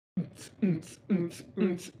Takes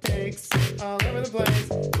all over the place.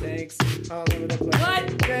 Takes all over the place.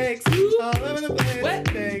 What? Takes all over the place. What?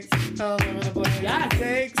 Takes all over the place. Yes.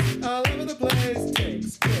 Takes all over the place.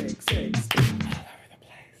 Takes all over the place.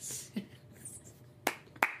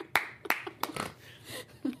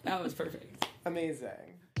 That was perfect. Amazing.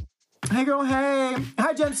 Hey girl, hey!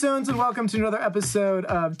 Hi gemstones and welcome to another episode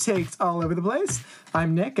of Takes All Over the Place.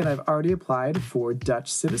 I'm Nick and I've already applied for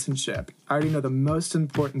Dutch citizenship. I already know the most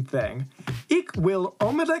important thing. Ik wil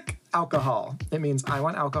onmiddellijk alcohol. It means I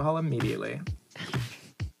want alcohol immediately.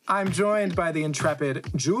 I'm joined by the intrepid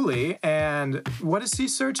Julie, and what is he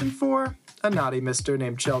searching for? A naughty mister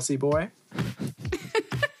named Chelsea Boy.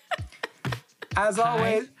 As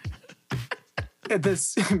always...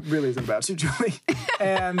 This really isn't about you, Julie.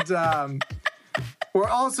 And we're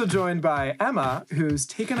also joined by Emma, who's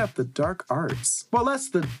taken up the dark arts. Well, less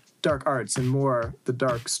the dark arts and more the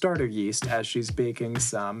dark starter yeast as she's baking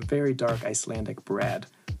some very dark Icelandic bread.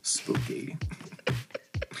 Spooky.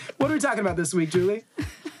 What are we talking about this week, Julie?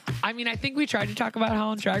 I mean, I think we tried to talk about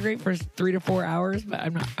Holland's Drag Race for 3 to 4 hours, but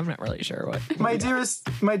I'm not really sure what. My dearest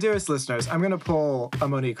listeners, I'm going to pull a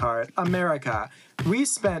Monique Hart. America, we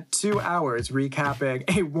spent 2 hours recapping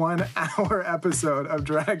a 1-hour episode of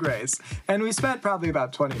Drag Race, and we spent probably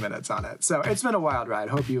about 20 minutes on it. So it's been a wild ride.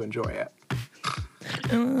 Hope you enjoy it.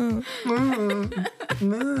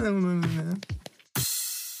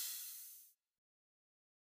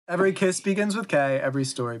 Every kiss begins with K. Every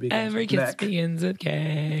story begins Every with kiss Nick. begins with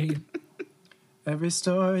K. Every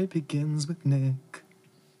story begins with Nick.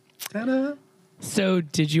 Ta-da. So,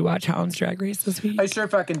 did you watch Holland's Drag Race this week? I sure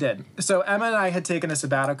fucking did. So Emma and I had taken a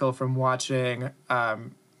sabbatical from watching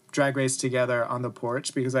Drag Race together on the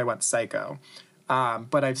porch because I went psycho.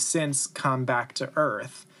 But I've since come back to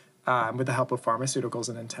Earth with the help of pharmaceuticals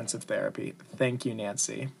and intensive therapy. Thank you,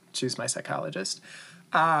 Nancy. She's my psychologist.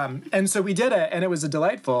 And so we did it, and it was a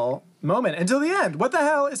delightful moment until the end. What the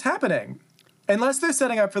hell is happening? Unless they're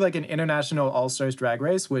setting up for like an international all-stars drag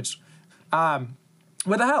race, which, what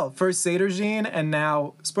the hell? First Seder Jean, and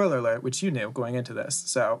now, spoiler alert, which you knew going into this,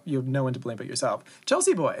 so you have no one to blame but yourself.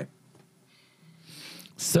 Chelsea Boy.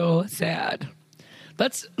 So sad.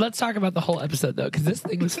 Let's talk about the whole episode, though, because this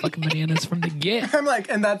thing was fucking bananas from the get. I'm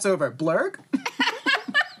like, and that's over. Blurg?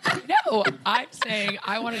 No, I'm saying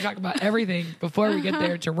I want to talk about everything before we get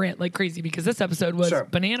there to rant like crazy, because this episode was Sure.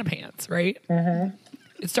 banana pants, right? Mm-hmm.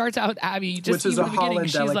 It starts out with Abby, just Which is even a at the beginning, Holland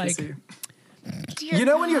she's delicacy. like, Dear You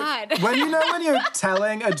know when God. when you're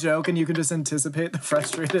telling a joke and you can just anticipate the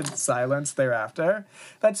frustrated silence thereafter?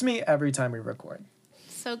 That's me every time we record.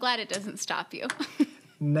 So glad it doesn't stop you.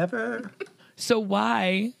 Never. so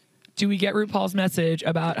why do we get RuPaul's message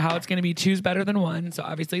about how it's going to be two's better than one? So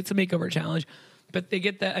obviously it's a makeover challenge. But they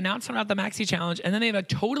get the announcement about the Maxi Challenge, and then they have a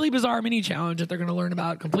totally bizarre mini challenge that they're going to learn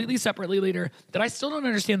about completely separately later that I still don't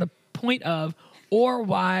understand the point of, or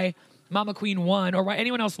why Mama Queen won, or why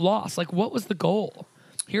anyone else lost. Like, what was the goal?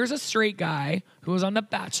 Here's a straight guy who was on The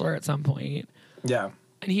Bachelor at some point, Yeah.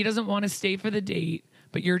 and he doesn't want to stay for the date,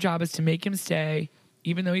 but your job is to make him stay,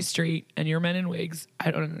 even though he's straight, and you're men in wigs.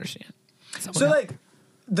 I don't understand. So, like,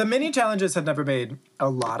 the mini challenges have never made a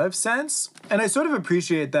lot of sense, and I sort of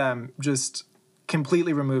appreciate them just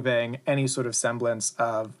completely removing any sort of semblance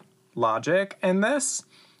of logic in this.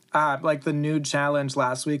 Like the nude challenge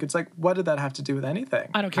last week, it's like, what did that have to do with anything?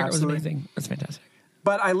 I don't care. Absolutely. It was amazing. It's fantastic.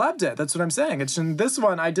 But I loved it. That's what I'm saying. It's in this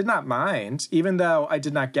one, I did not mind, even though I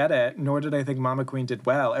did not get it, nor did I think Mama Queen did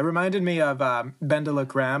well. It reminded me of Ben de la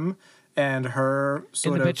Creme and her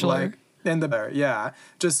sort The of Bachelor? like... In the yeah,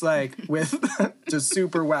 just like with just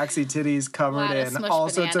super waxy titties covered Lot of in smushed all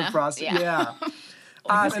sorts of banana. frosting. Yeah.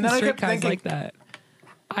 And then I Straight kept guys thinking, like that.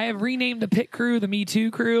 I have renamed the pit crew the Me Too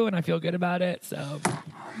crew, and I feel good about it. So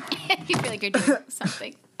You feel like you're doing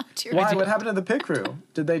something. why? What happened to the pit crew?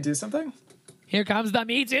 Did they do something? here comes the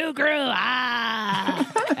Me Too crew.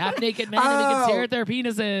 Half naked men, and we can stare at their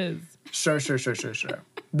penises. Sure.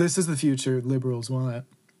 This is the future liberals want.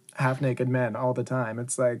 Half naked men all the time.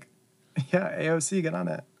 It's like, yeah, AOC, get on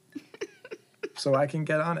it. So I can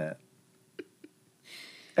get on it.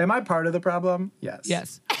 Am I part of the problem? Yes.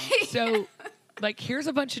 Yes. So, like, here's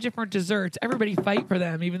a bunch of different desserts. Everybody fight for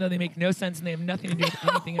them, even though they make no sense and they have nothing to do with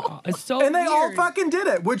anything at all. It's so And they all weird. fucking did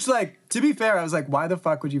it, which, like, to be fair, I was like, why the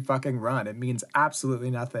fuck would you fucking run? It means absolutely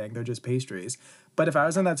nothing. They're just pastries. But if I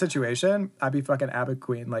was in that situation, I'd be fucking Abbott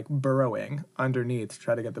Queen, like, burrowing underneath to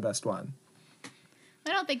try to get the best one.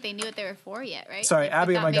 I don't think they knew what they were for yet, right? Sorry, They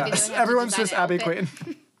Abby, oh thought my maybe God. they would have to Everyone's design just an Abby outfit.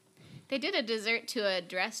 Queen. They did a dessert to a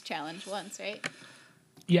dress challenge once, right?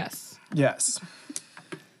 Yes. Yes.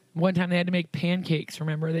 One time they had to make pancakes.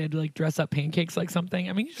 Remember, they had to like dress up pancakes like something.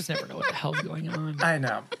 I mean, you just never know what the hell's going on. I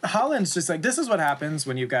know. Holland's just like, this is what happens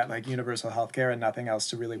when you've got like universal health care and nothing else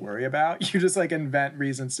to really worry about. You just like invent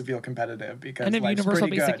reasons to feel competitive because And have life's universal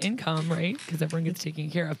pretty basic good. income, right? Because everyone gets taken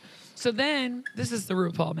care of. So then, this is the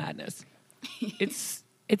RuPaul madness.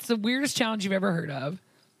 It's the weirdest challenge you've ever heard of.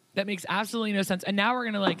 That makes absolutely no sense. And now we're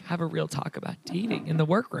gonna like have a real talk about dating in the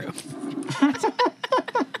workroom.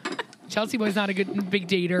 Chelsea Boy's not a good big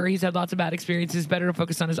dater. He's had lots of bad experiences. Better to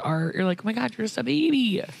focus on his art. You're like, oh my God, you're just a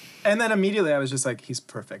baby. And then immediately I was just like, he's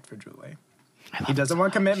perfect for Julie. He doesn't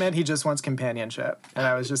want commitment. He just wants companionship. And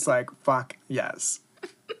I was just like, fuck, yes.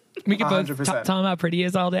 We can both 100%. tell him how pretty he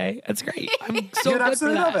is all day. That's great. I'm so You'd good for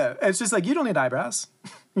absolutely that. love it. It's just like, you don't need eyebrows.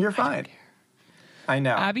 You're fine. I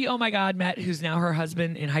know. Abby, oh my God, met who's now her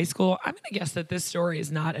husband in high school. I'm going to guess that this story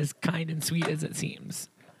is not as kind and sweet as it seems.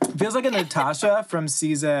 Feels like a Natasha from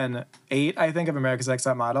season 8, I think, of America's Next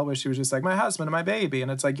Top Model, where she was just like, my husband and my baby. And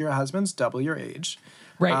it's like, your husband's double your age.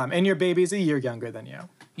 Right. And your baby's a year younger than you.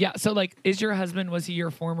 Yeah. So, like, is your husband, was he your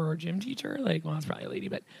former gym teacher? Like, well, that's probably a lady,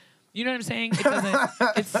 but you know what I'm saying? It doesn't,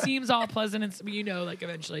 it seems all pleasant. And, you know, like,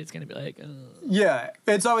 eventually it's going to be like, Yeah.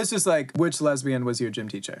 It's always just like, which lesbian was your gym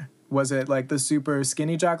teacher? Was it like the super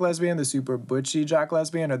skinny jock lesbian, the super butchy jock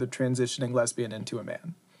lesbian, or the transitioning lesbian into a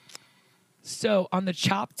man? So on the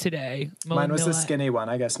chop today, Mine was the Millett- skinny one.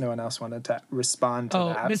 I guess no one else wanted to respond to Oh,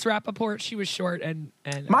 that. Miss Rappaport, she was short and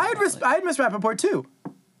I had Miss Rappaport too.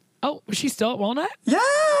 Oh, was she still at Walnut?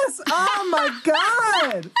 Yes! Oh my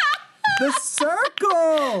god! The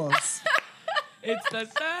circles! It's the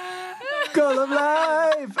Goal of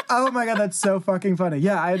life! Oh my god, that's so fucking funny.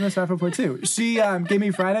 Yeah, I had Miss Rappaport too. She gave me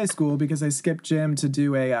Friday school because I skipped gym to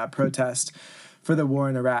do a protest for the war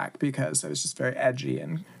in Iraq because I was just very edgy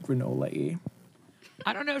and granola-y.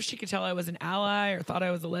 I don't know if she could tell I was an ally or thought I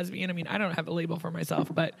was a lesbian. I mean, I don't have a label for myself,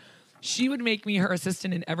 but she would make me her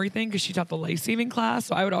assistant in everything because she taught the life-saving class.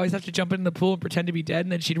 So I would always have to jump in the pool and pretend to be dead,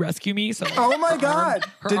 and then she'd rescue me. So like, Oh my god!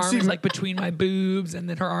 her arm is like between my boobs, and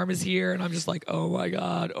then her arm is here, and I'm just like, oh my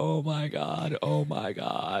god, oh my god, oh my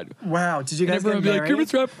god. Wow, did you And guys get everyone would be like, married? you're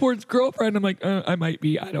Miss Rappaport's girlfriend. I'm like, I might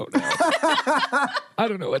be. I don't know. I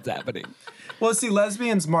don't know what's happening. Well, see,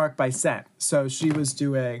 lesbians mark by scent. So she was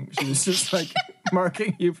just like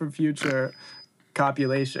marking you for future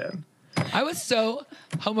copulation. I was so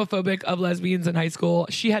homophobic of lesbians in high school.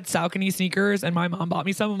 She had Saucony sneakers, and my mom bought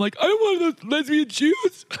me some. I'm like, I don't want those lesbian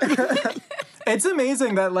shoes. It's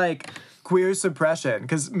amazing that like queer suppression,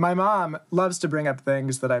 because my mom loves to bring up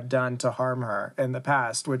things that I've done to harm her in the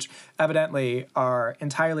past, which evidently are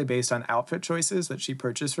entirely based on outfit choices that she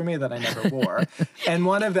purchased for me that I never wore. And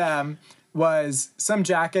one of them was some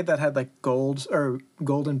jacket that had like gold or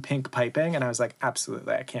golden pink piping, and I was like,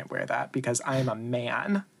 absolutely, I can't wear that because I am a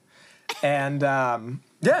man. And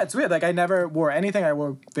yeah, it's weird. Like I never wore anything. I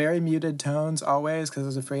wore very muted tones always because I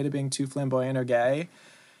was afraid of being too flamboyant or gay.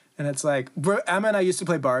 And it's like, Emma and I used to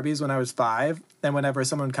play Barbies when I was 5. And whenever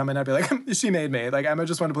someone would come in, I'd be like, she made me. Like, Emma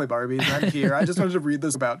just wanted to play Barbies. And I'm here. I just wanted to read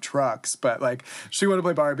this about trucks. But, like, she wanted to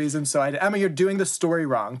play Barbies. And so I did. Emma, you're doing the story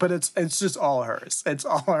wrong. But it's just all hers. It's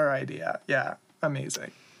all her idea. Yeah.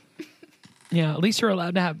 Amazing. Yeah, at least you're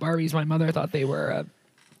allowed to have Barbies. My mother thought they were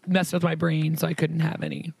messed with my brain, so I couldn't have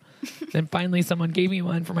any. Then finally someone gave me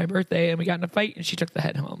one for my birthday, and we got in a fight, and she took the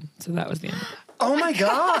head home. So that was the end of that. Oh, my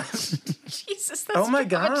gosh. Jesus, that's Oh my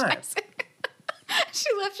traumatizing. God. She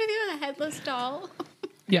left with you with a headless doll.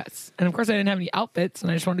 Yes. And of course I didn't have any outfits,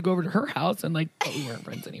 and I just wanted to go over to her house, and like, oh, we weren't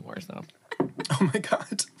friends anymore, so. Oh, my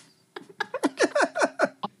God.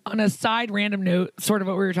 On a side random note, sort of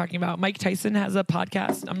what we were talking about, Mike Tyson has a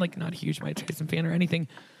podcast. I'm like not a huge Mike Tyson fan or anything,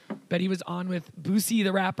 but he was on with Boosie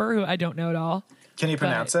the rapper, who I don't know at all. Can you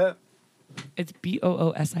pronounce it? It's Boosie.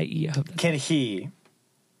 I hope that's Can he?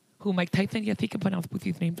 who Mike Tyson. Yes, he can pronounce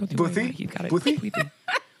Boosie's name. Don't you Boothie? worry. He's got it. Boothie?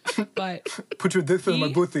 Boothie. But Put your dick in my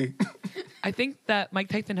He- boothie. I think that Mike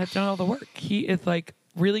Tyson has done all the work. He is like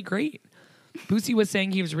really great. Boosie was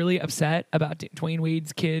saying he was really upset about Dwayne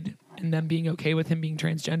Wade's kid and them being okay with him being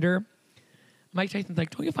transgender. Mike Tyson's like,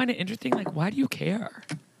 don't you find it interesting? Like, why do you care?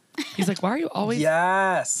 He's like, why are you always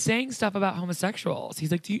Yes. saying stuff about homosexuals?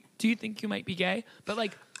 He's like, do you think you might be gay? But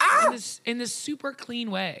like in this super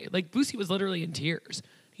clean way. Like Boosie was literally in tears.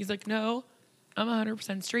 He's like, no, I'm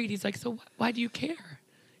 100% straight. He's like, so why do you care?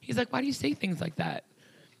 He's like, why do you say things like that?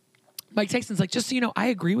 Mike Tyson's like, just so you know, I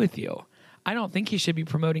agree with you. I don't think he should be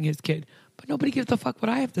promoting his kid, but nobody gives a fuck what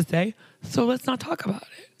I have to say, so let's not talk about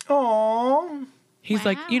it. Aww. He's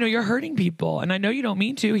like, you know, you're hurting people, and I know you don't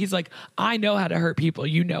mean to. He's like, I know how to hurt people.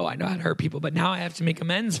 You know I know how to hurt people, but now I have to make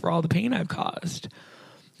amends for all the pain I've caused. And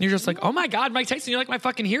you're just like, oh my God, Mike Tyson, you're like my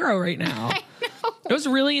fucking hero right now. It was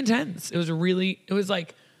really intense. It was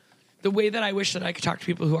like the way that I wish that I could talk to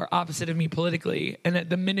people who are opposite of me politically. And at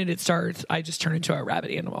the minute it starts, I just turn into a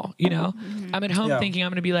rabbit animal, you know? I'm at home thinking I'm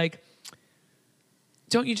going to be like,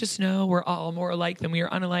 don't you just know we're all more alike than we are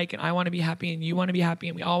unalike, and I want to be happy and you want to be happy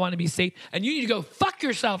and we all want to be safe, and you need to go fuck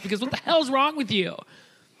yourself because what the hell's wrong with you?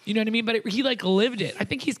 You know what I mean? But he like lived it. I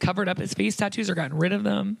think he's covered up his face tattoos or gotten rid of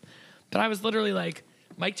them. But I was literally like,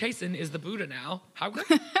 Mike Tyson is the Buddha now. How great.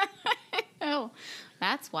 Oh,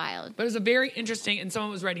 that's wild. But it was a very interesting, and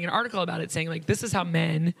someone was writing an article about it saying like, this is how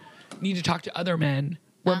men need to talk to other men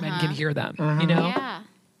where men can hear them, you know? Yeah.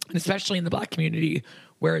 And especially in the Black community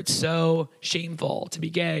where it's so shameful to be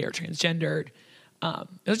gay or transgendered. It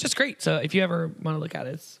was just great. So if you ever want to look at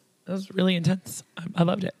it, it was really intense. I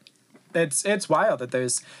loved it. It's wild that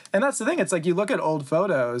there's, and that's the thing. It's like you look at old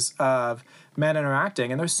photos of men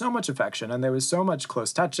interacting, and there's so much affection, and there was so much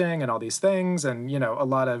close touching, and all these things, and you know, a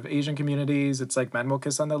lot of Asian communities, it's like men will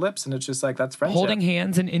kiss on their lips, and it's just like that's friendship. Holding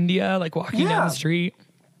hands in India, like walking down the street.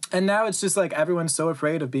 And now it's just like everyone's so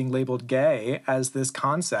afraid of being labeled gay as this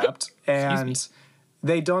concept, and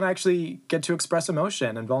they don't actually get to express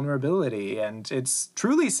emotion and vulnerability. And it's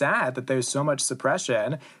truly sad that there's so much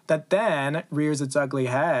suppression that then rears its ugly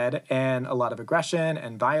head and a lot of aggression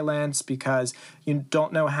and violence because you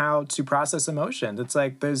don't know how to process emotions. It's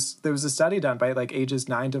like there was a study done by like ages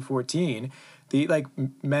 9 to 14. The like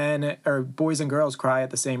men or boys and girls cry at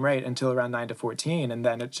the same rate until around 9 to 14. And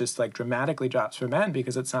then it just like dramatically drops for men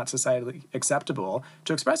because it's not societally acceptable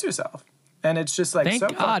to express yourself. And it's just like, Thank so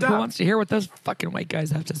God. fucked Who up. wants to hear what those fucking white guys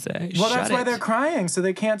have to say? Well, Shut that's why it. they're crying, so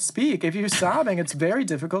they can't speak. If you're sobbing, it's very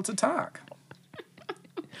difficult to talk.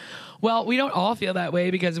 Well, we don't all feel that way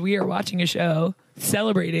because we are watching a show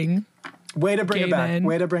celebrating Way to bring Gay it back. men.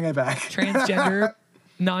 Way to bring it back. transgender,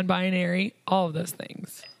 non-binary, all of those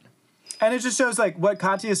things. And it just shows like what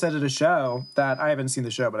Katya said at a show that I haven't seen the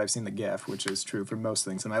show, but I've seen the GIF, which is true for most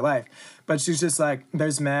things in my life. But she's just like,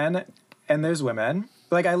 there's men and there's women.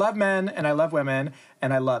 Like, I love men and I love women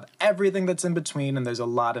and I love everything that's in between, and there's a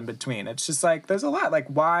lot in between. It's just like, there's a lot. Like,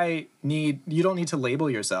 you don't need to label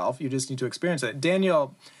yourself. You just need to experience it.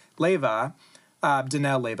 Danelle Leyva,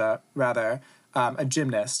 a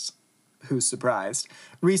gymnast who's surprised,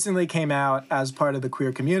 recently came out as part of the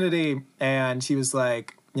queer community, and he was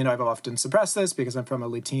like, you know, I've often suppressed this because I'm from a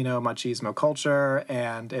Latino machismo culture,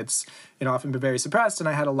 and it's, you know, often been very suppressed, and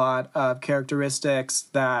I had a lot of characteristics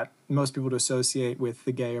that most people would associate with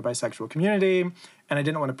the gay or bisexual community, and I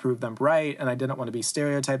didn't want to prove them right, and I didn't want to be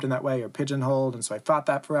stereotyped in that way or pigeonholed, and so I fought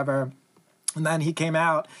that forever. And then he came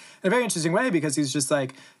out in a very interesting way because he's just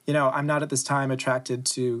like, you know, I'm not at this time attracted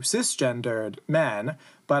to cisgendered men,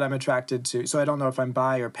 but I'm attracted to, so I don't know if I'm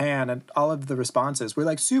bi or pan. And all of the responses were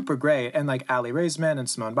like super great. And like Ali Raisman and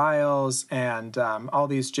Simone Biles and all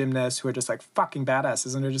these gymnasts who are just like fucking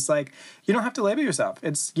badasses. And they're just like, you don't have to label yourself.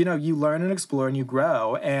 It's, you know, you learn and explore and you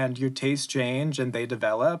grow and your tastes change and they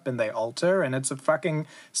develop and they alter. And it's a fucking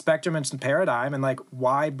spectrum and paradigm. And like,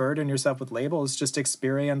 why burden yourself with labels? Just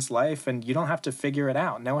experience life and you don't have to figure it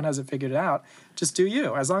out. No one has it figured out. Just do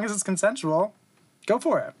you. As long as it's consensual, go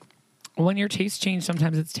for it. When your tastes change,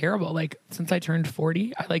 sometimes it's terrible. Like, since I turned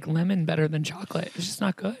 40, I like lemon better than chocolate. It's just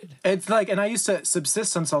not good. It's like, and I used to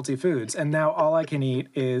subsist on salty foods, and now all I can eat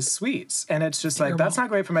is sweets. And it's just like, that's not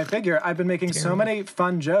great for my figure. I've been making so many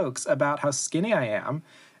fun jokes about how skinny I am,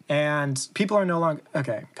 and people are no longer,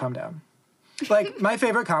 okay, calm down. Like, my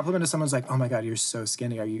favorite compliment is someone's like, oh my God, you're so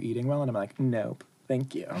skinny. Are you eating well? And I'm like, nope,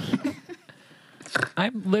 thank you.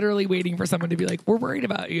 I'm literally waiting for someone to be like, we're worried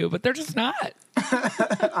about you, but they're just not.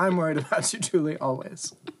 I'm worried about you, Julie,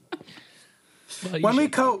 always. Well, When we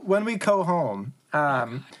go home,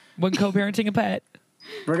 when co-parenting a pet.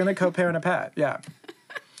 we're gonna co-parent a pet. Yeah.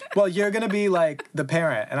 Well, you're gonna be like the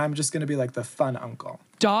parent, and I'm just gonna be like the fun uncle.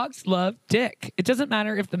 Dogs love dick. It doesn't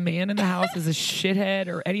matter if the man in the house is a shithead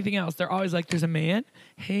or anything else. They're always like, there's a man.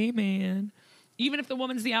 Hey, man. Even if the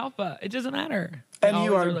woman's the alpha, it doesn't matter. They And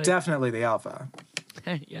you always are like, definitely the alpha.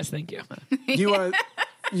 yes, thank you. You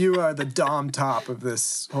are the dom top of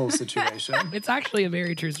this whole situation. It's actually a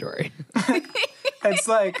very true story. It's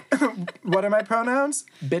like, what are my pronouns?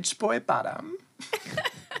 Bitch, boy, bottom.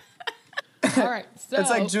 All right. So It's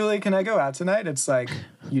like, Julie, can I go out tonight? It's like,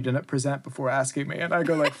 you didn't present before asking me. And I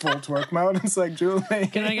go like full twerk mode. It's like, Julie,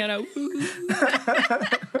 can I get a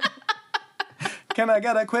can I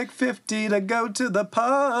get a quick 50 to go to the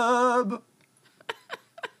pub?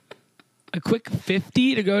 a quick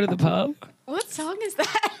 50 to go to the pub? What song is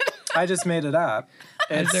that? I just made it up.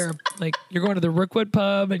 Is there like you're going to the Rookwood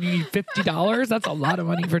pub and you need $50? That's a lot of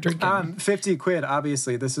money for drinking. 50 quid,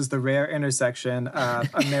 obviously. This is the rare intersection of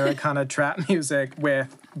Americana trap music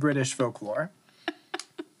with British folklore.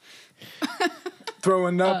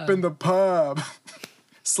 Throwing up in the pub.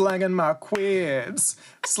 Slanging my quids.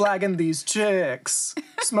 Slagging these chicks.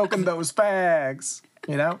 Smoking those fags.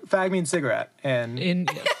 You know? Fag means cigarette in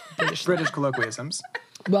British. British colloquialisms.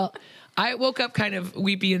 Well, I woke up kind of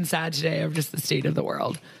weepy and sad today of just the state of the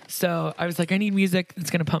world. So I was like, I need music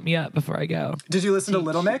that's going to pump me up before I go. Did you listen to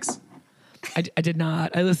Little Mix? I did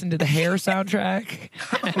not. I listened to the Hair soundtrack.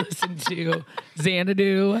 I listened to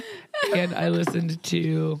Xanadu. And I listened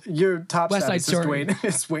to... Your top West Side status Story.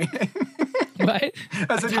 is waning. What?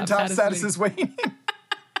 I said your top status is waning.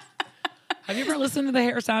 Have you ever listened to the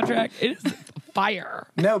Hair soundtrack? It is fire.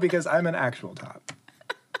 No, because I'm an actual top.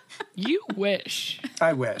 You wish.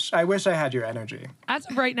 I wish. I wish I had your energy. As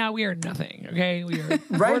of right now, we are nothing. Okay, we are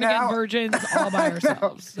Right born now- again virgins all by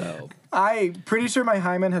ourselves. So I'm pretty sure my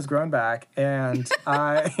hymen has grown back, and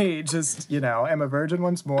I just, am a virgin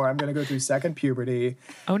once more. I'm going to go through second puberty.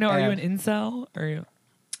 oh no, are you an And- incel? Or are you?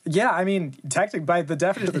 Yeah, I mean, technically, by the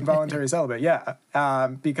definition of involuntary celibate, yeah,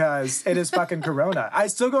 because it is fucking Corona. I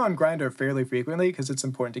still go on Grindr fairly frequently because it's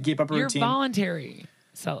important to keep up a You're routine. voluntary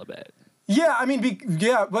celibate. Yeah, I mean,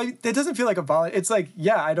 but it doesn't feel like a volunteer. It's like,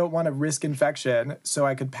 yeah, I don't want to risk infection, so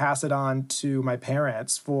I could pass it on to my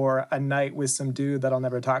parents for a night with some dude that I'll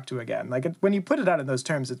never talk to again. Like, when you put it out in those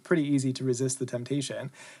terms, it's pretty easy to resist the temptation.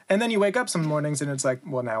 And then you wake up some mornings and it's like,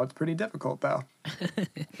 well, now it's pretty difficult, though.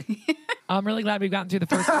 I'm really glad we've gotten through the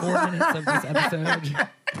first 4 minutes of this episode.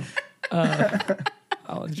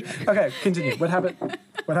 I'll enjoy. Okay, continue. What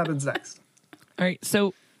happens next? All right,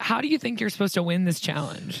 so how do you think you're supposed to win this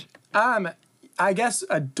challenge? I guess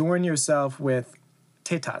adorn yourself with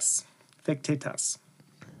tetas, fake tetas.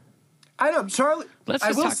 I know, Charlie. Let's I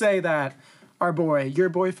just will talk- say that our boy, your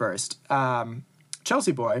boy first,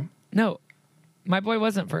 Chelsea boy. No, my boy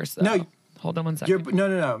wasn't first, though. No, Hold on one second.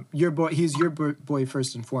 No. Your boy. He's your boy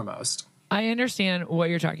first and foremost. I understand what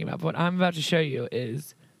you're talking about, but what I'm about to show you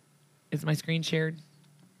is my screen shared?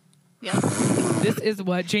 Yeah. This is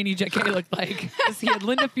what Janie JK looked like. He had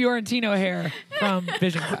Linda Fiorentino hair from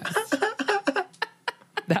Vision Quest.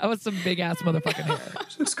 That was some big ass motherfucking hair.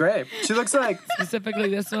 She looks great. She looks like Specifically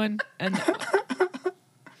this one and that one.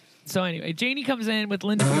 So anyway, Janie comes in with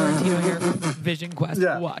Linda Fiorentino hair from Vision Quest.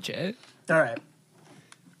 Yeah. Watch it. all right.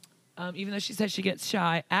 Even though she said she gets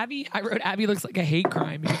shy. I wrote Abby looks like a hate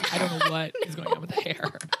crime because I don't know what is going on with the hair.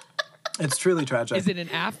 It's truly tragic. Is it an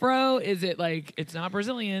afro? Is it like it's not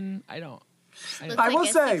Brazilian? I don't. Looks I like will a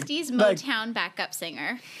say, 60s like- Motown backup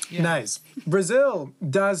singer. Yeah. Nice. Brazil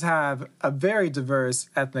does have a very diverse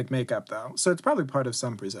ethnic makeup, though, so it's probably part of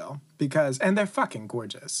some Brazil and they're fucking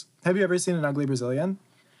gorgeous. Have you ever seen an ugly Brazilian?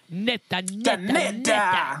 Neta.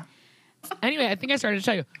 Anyway, I think I started to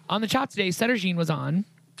tell you on the chat today. Jean was on.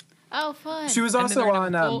 Oh, fun. She was And then also they're gonna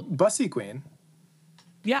on have a full- Bussy Queen.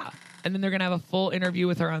 Yeah, and then they're gonna have a full interview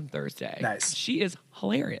with her on Thursday. Nice. She is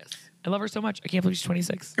hilarious. I love her so much. I can't believe she's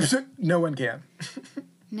 26. No one can.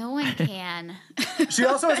 No one can. She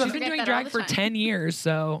also has She's an, been Forget doing that drag all the for time. 10 years,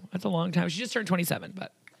 so that's a long time. She just turned 27,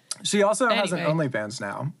 but she also has an Anyway. OnlyFans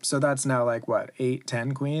now. So that's now like what, 8,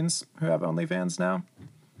 10 queens who have OnlyFans now?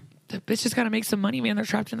 the bitch just gotta make some money, man. They're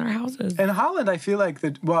trapped in their houses. In Holland, I feel like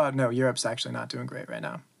no, Europe's actually not doing great right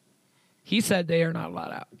now. He said they are not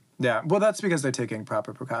allowed out. Yeah, well, that's because they're taking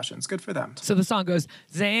proper precautions. Good for them. So the song goes,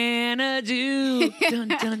 Xanadu, dun,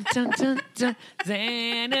 dun, dun, dun, dun,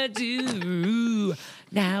 Xanadu.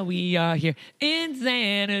 Now we are here in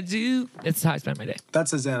Xanadu. It's how I spend my day.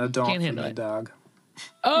 That's a Xanadon Can't for handle me, it. dog.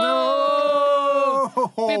 Oh!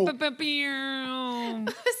 Oh!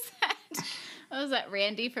 What was that,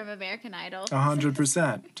 Randy from American Idol?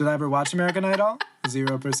 100%. Did I ever watch American Idol?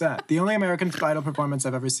 0%. The only American Idol performance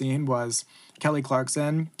I've ever seen was Kelly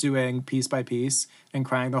Clarkson doing Piece by Piece and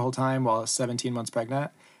crying the whole time while 17 months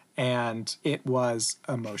pregnant. And it was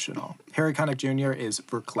emotional. Harry Connick Jr. is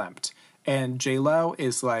verklempt. And J-Lo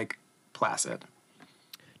is like placid.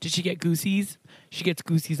 Did she get goosies? She gets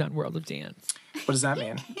goosies on World of Dance. What does that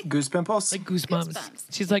mean? Goose pimples? Like goosebumps. Goosebumps.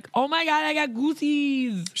 She's like, oh my God, I got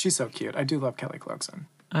goosies. She's so cute. I do love Kelly Clarkson.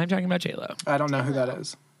 I'm talking about J-Lo. I don't know who that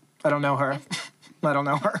is. I don't know her. I don't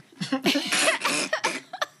know her.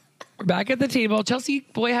 We're back at the table. Chelsea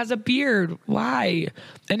boy has a beard. Why?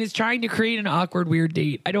 And is trying to create an awkward, weird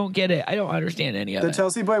date. I don't get it. I don't understand any of The it.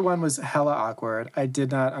 Chelsea Boy one was hella awkward. I did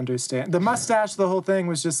not understand. The mustache, the whole thing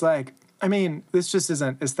was just like, I mean, this just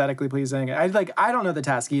isn't aesthetically pleasing. I don't know the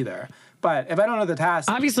task either. But if I don't know the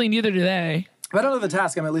task, Obviously, neither do they. if I don't know the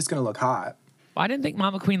task, I'm at least going to look hot. I didn't think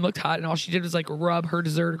Mama Queen looked hot, and all she did was like rub her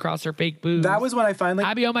dessert across her fake boobs. That was when I finally.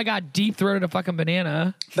 Abby, oh my God, deep throated a fucking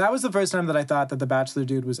banana. That was the first time that I thought that the Bachelor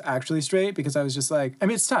dude was actually straight because I was just like, I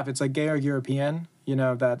mean, it's tough. It's like Gay or European, you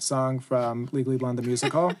know, that song from Legally Blonde the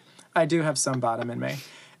musical. I do have some bottom in me.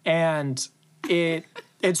 And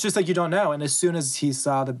it's just like you don't know. And as soon as he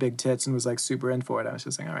saw the big tits and was like super in for it, I was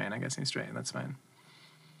just like, all right, I guess he's straight. That's fine.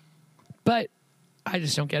 But I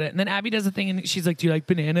just don't get it. And then Abby does a thing and she's like, do you like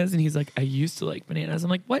bananas? And he's like, I used to like bananas. I'm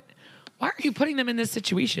like, what? Why are you putting them in this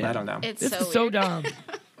situation? I don't know. It's This so is so weird. dumb.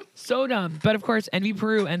 So dumb. But of course, Envy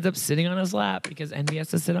Peru ends up sitting on his lap because Envy has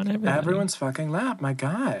to sit on everybody. Everyone's fucking lap. My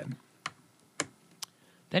God.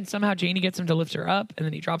 Then somehow Janie gets him to lift her up, and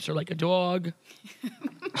then he drops her like a dog.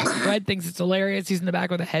 Fred thinks it's hilarious. He's in the back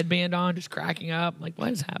with a headband on, just cracking up. I'm like,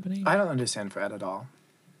 what is happening? I don't understand Fred at all.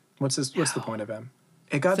 What's the point of him?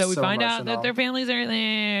 It got So we find out emotional. that their families are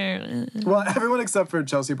there. Well, everyone except for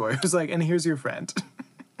Chelsea Boy, who's like, and here's your friend.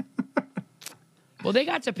 Well, they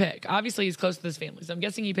got to pick. Obviously, he's close to his family. So I'm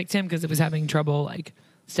guessing he picked him because it was having trouble like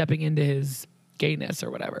stepping into his gayness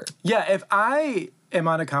or whatever. Yeah, if I am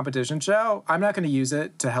on a competition show, I'm not going to use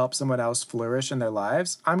it to help someone else flourish in their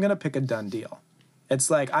lives. I'm going to pick a done deal.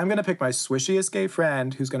 It's like, I'm going to pick my swishiest gay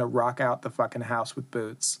friend who's going to rock out the fucking house with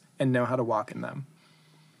boots and know how to walk in them.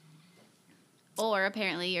 Or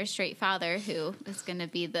apparently your straight father who is going to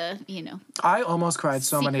be the, I almost cried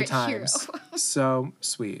so many Secret hero. times. So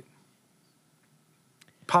sweet.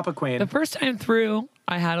 Papa Queen. The first time through,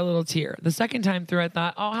 I had a little tear. The second time through, I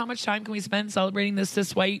thought, oh, how much time can we spend celebrating this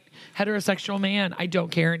cis white heterosexual man? I don't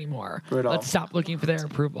care anymore. Brutal. Let's stop looking for their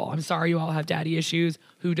approval. I'm sorry you all have daddy issues.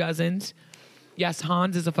 Who doesn't? Yes,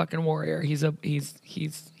 Hans is a fucking warrior. He's a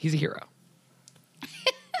hero.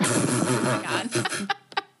 God.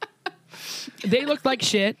 They looked like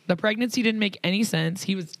shit. The pregnancy didn't make any sense.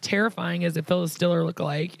 He was terrifying as a Phyllis Diller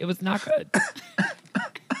lookalike. It was not good.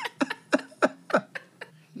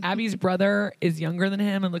 Abby's brother is younger than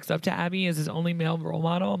him and looks up to Abby as his only male role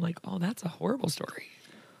model. I'm like, oh, that's a horrible story.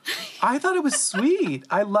 I thought it was sweet.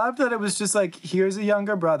 I loved that it was just like, here's a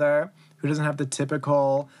younger brother who doesn't have the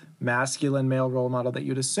typical masculine male role model that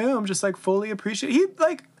you'd assume, just like fully appreciate.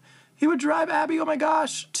 He would drive Abby, oh my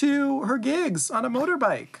gosh, to her gigs on a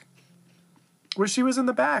motorbike where she was in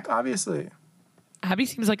the back, obviously. Abby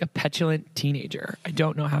seems like a petulant teenager. I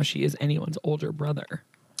don't know how she is anyone's older brother.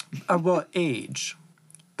 Well, age,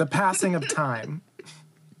 the passing of time,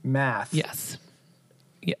 math. Yes.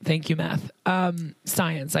 Yeah, thank you, math.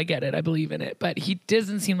 Science, I get it. I believe in it. But he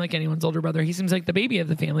doesn't seem like anyone's older brother. He seems like the baby of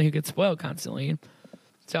the family who gets spoiled constantly.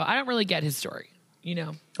 So I don't really get his story, you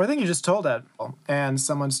know? I think you just told it, and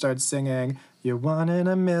someone starts singing, "You're one in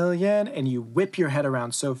a million," and you whip your head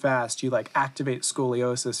around so fast, you like activate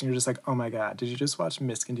scoliosis, and you're just like, oh my God, did you just watch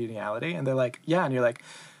Miss Congeniality? And they're like, yeah, and you're like,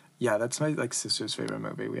 yeah, that's my like sister's favorite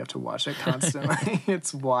movie. We have to watch it constantly.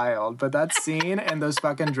 It's wild. But that scene and those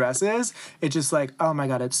fucking dresses, it's just like, oh my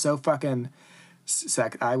God, it's so fucking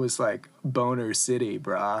I was like, boner city,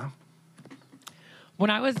 brah. When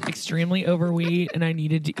I was extremely overweight and I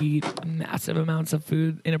needed to eat massive amounts of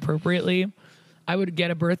food inappropriately, I would get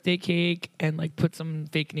a birthday cake and like put some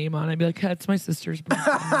fake name on it. I'd be like, that's my sister's birthday.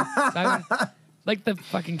 So I would, like the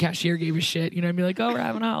fucking cashier gave a shit. You know, I'd be like, oh, we're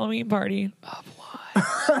having a Halloween party. Oh, why?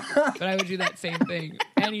 But I would do that same thing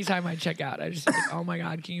anytime I check out. I just like, oh my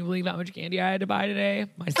God, can you believe how much candy I had to buy today?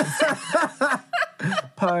 My sister.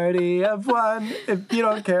 Party of one if you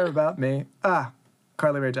don't care about me.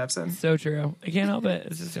 Carly Rae Jepsen. So true. I can't help it.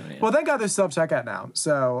 It's just so Well, thank God there's self-checkout now.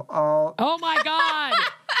 So I'll... Oh my God.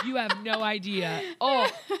 You have no idea. Oh,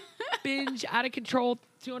 binge, out of control,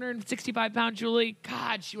 265-pound Julie.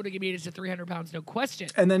 God, she would have made it to 300 pounds, no question.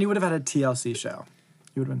 And then you would have had a TLC show.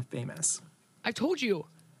 You would have been famous. I told you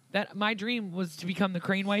that my dream was to become the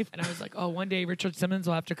crane wife. And I was like, oh, one day Richard Simmons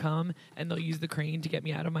will have to come and they'll use the crane to get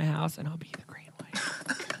me out of my house and I'll be the crane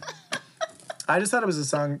wife. I just thought it was a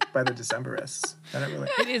song by the Decemberists. I don't really...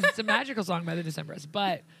 It is. It's a magical song by the Decemberists.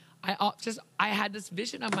 But I had this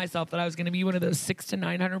vision of myself that I was going to be one of those 600 to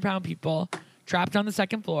 900 pound people trapped on the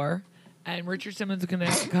second floor. And Richard Simmons was going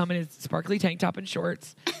to come in his sparkly tank top and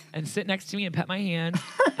shorts and sit next to me and pet my hand.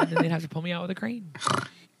 And then they'd have to pull me out with a crane.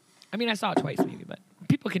 I mean, I saw it twice maybe, but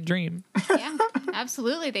people can dream. Yeah,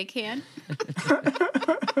 absolutely they can.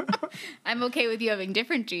 I'm okay with you having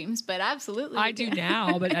different dreams, but absolutely I they do can.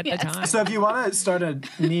 now, but at Yes. the time. So if you want to start a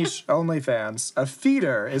niche OnlyFans, a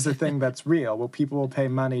feeder is a thing that's real. Well, people will pay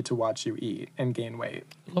money to watch you eat and gain weight.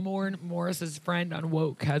 Lamorne Morris's friend on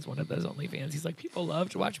Woke has one of those OnlyFans. He's like, people love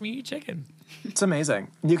to watch me eat chicken. It's amazing.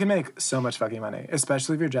 You can make so much fucking money,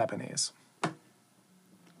 especially if you're Japanese.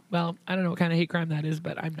 Well, I don't know what kind of hate crime that is,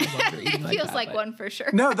 but I'm no longer eating It like feels that, like but- one for sure.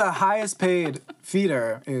 No, the highest paid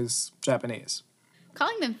feeder is Japanese.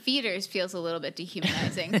 Calling them feeders feels a little bit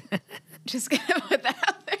dehumanizing. Just gonna put that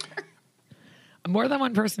out there. More than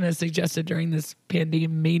one person has suggested during this pandemic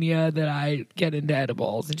mania that I get into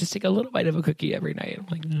edibles and just take a little bite of a cookie every night. I'm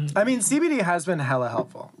like, I mean, CBD has been hella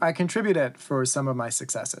helpful. I contribute it for some of my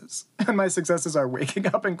successes. And my successes are waking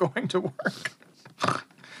up and going to work.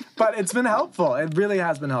 But it's been helpful. It really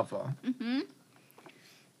has been helpful. Mm-hmm.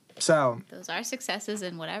 So Those are successes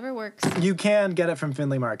and whatever works. you can get it from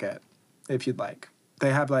Findlay Market if you'd like.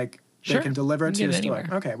 They have they Sure. can deliver it to You your can get store. it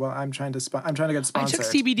anywhere. Okay, well, I'm trying to get I sponsored. took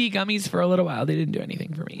CBD gummies for a little while. They didn't do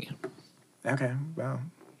anything for me. Okay, well,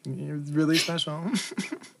 you're really special.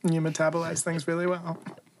 You metabolize things really well.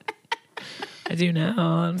 I do now.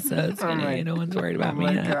 I'm so skinny. my- No one's worried about Oh me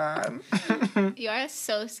my yet. God. You are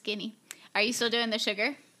so skinny. Are you still doing the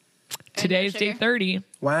sugar? Today's day sugar? 30. Today's day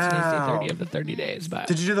Wow. 30 of the 30 days. But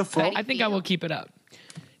Did you do the full? Right. I think I will keep it up.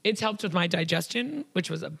 It's helped with my digestion, which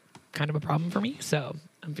was a kind of a problem for me. So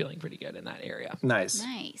I'm feeling pretty good in that area. Nice.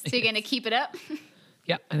 Nice. So you're going to keep it up?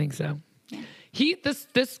 Yeah, I think so. Yeah.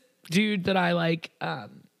 This dude that I like,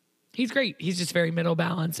 he's great. He's just very middle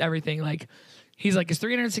balance, everything. Like, he's like, it's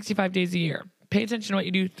 365 days a year. Pay attention to what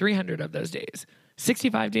you do 300 of those days.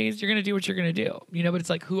 65 days, you're going to do what you're going to do. You know, but it's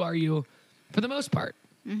like, who are you for the most part?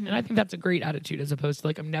 And I think that's a great attitude as opposed to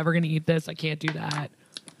like, I'm never going to eat this. I can't do that.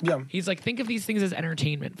 Yeah. He's like, think of these things as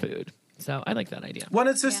entertainment food. So I like that idea. When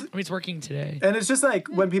it's just Yeah. I mean, it's working today. And it's just like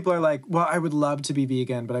when people are like, well, I would love to be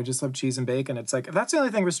vegan, but I just love cheese and bacon. It's like, if that's the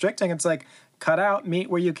only thing restricting, it's like, cut out meat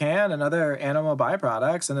where you can and other animal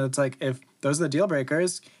byproducts. And it's like, if those are the deal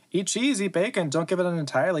breakers, eat cheese, eat bacon. Don't give it up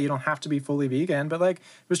entirely. You don't have to be fully vegan, but like,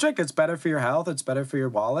 restrict. It's better for your health. It's better for your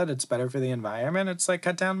wallet. It's better for the environment. It's like,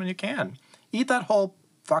 cut down when you can. Eat that whole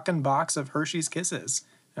fucking box of Hershey's Kisses.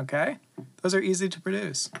 Okay? Those are easy to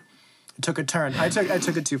produce. It took a turn. I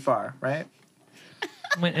took it too far, right?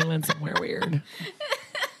 It went somewhere weird.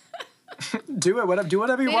 Do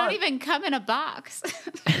whatever you They want. don't even come in a box.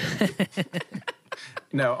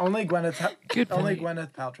 No, only Gwyneth. Good Only point.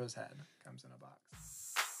 Gwyneth Paltrow's head comes in a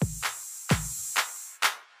box.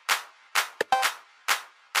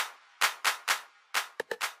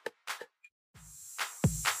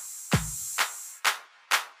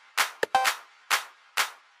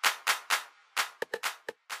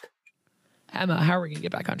 Emma, how are we going to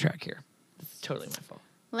get back on track here? This is totally my fault.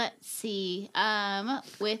 Let's see.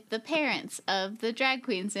 With the parents of the drag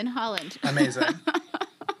queens in Holland. Amazing.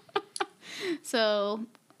 So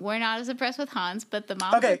we're not as impressed with Hans, but the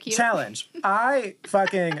moms are Okay, cute. challenge. I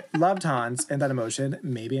fucking loved Hans and that emotion.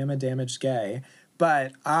 Maybe I'm a damaged gay,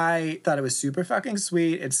 but I thought it was super fucking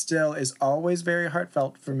sweet. It still is always very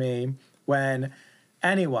heartfelt for me when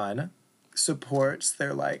anyone supports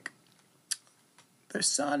their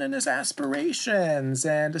son and his aspirations,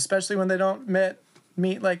 and especially when they don't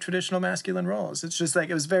meet like traditional masculine roles. It's just like,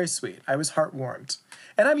 it was very sweet. I was heartwarmed.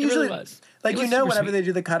 And I'm It usually really was. like, It you was know, super whenever sweet. they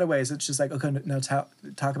do the cutaways, it's just like, okay, now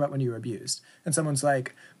talk about when you were abused. And someone's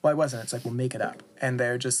like, well, I wasn't. It's like, well, make it up. And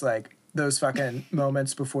they're just like, those fucking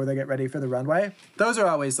moments before they get ready for the runway, those are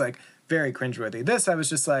always like very cringeworthy. This, I was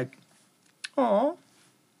just like, oh.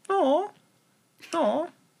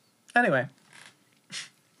 Anyway,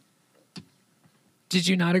 Did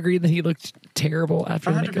you not agree that he looked terrible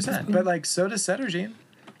after the makeup? 100%. But like, so does Cedrigine.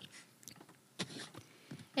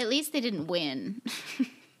 At least they didn't win.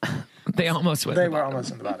 They almost went. They were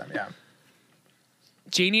almost in the bottom, yeah.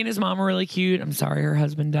 Janie and his mom were really cute. I'm sorry her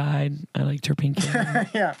husband died. I liked her pink hair.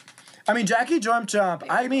 Yeah. I mean, Jackie Jump.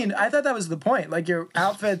 I mean, I thought that was the point. Like, your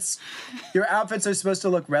outfits are supposed to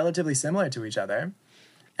look relatively similar to each other.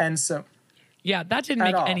 And so, Yeah, that didn't At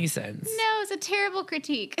make all. any sense. No, it's a terrible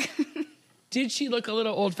critique. Did she look a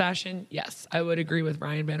little old fashioned? Yes, I would agree with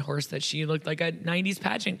Ryan Van Horst that she looked like a 90s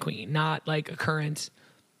pageant queen, not like a current.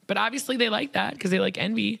 But obviously they like that because they like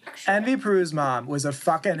Envy. Envy Peru's mom was a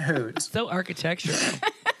fucking hoot. So architectural.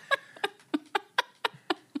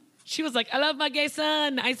 She was like, I love my gay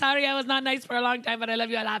son. I'm sorry I was not nice for a long time, but I love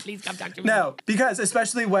you a lot. Please come talk to me. No, because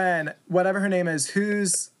especially when whatever her name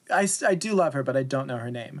is, I do love her, but I don't know her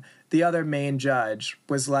name. The other main judge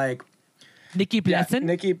was like, Nikki Blesson.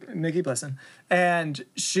 Nikki Blesson. And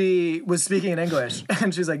she was speaking in English.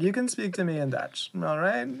 And she's like, you can speak to me in Dutch. All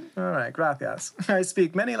right, gracias. I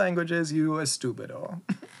speak many languages, you estupido.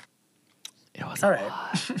 It was All a right.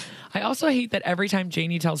 lot. I also hate that every time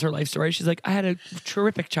Janie tells her life story, she's like, I had a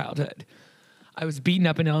terrific childhood. I was beaten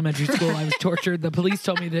up in elementary school. I was tortured. The police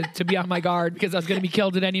told me to be on my guard because I was going to be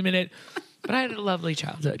killed at any minute. But I had a lovely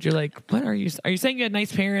childhood. You're like, what are you saying you had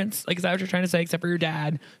nice parents? Like, is that what you're trying to say? Except for your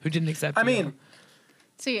dad, who didn't accept you. I mean,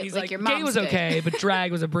 So you're, He's like, like, your gay mom's was good. okay, but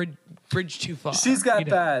drag was a bridge too far. she's got you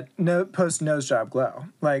know? that post nose job glow.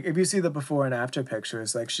 Like, if you see the before and after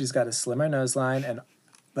pictures, like, she's got a slimmer nose line and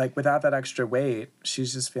like without that extra weight,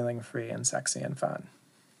 she's just feeling free and sexy and fun.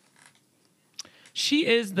 She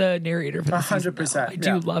is the narrator for the season, 100%, though. I do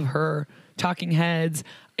yeah. love her. Talking Heads.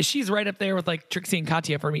 She's right up there with like Trixie and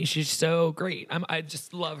Katya for me. She's so great. I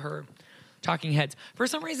just love her. Talking Heads. For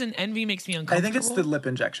some reason, Envy makes me I uncomfortable. think it's the lip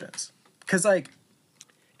injections. Because, like,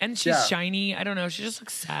 And she's Yeah. shiny. I don't know. She just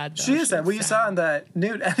looks sad. Though. she is sad. looks Well, you saw in the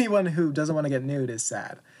nude, anyone who doesn't want to get nude is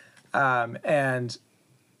sad. And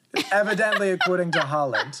evidently, according to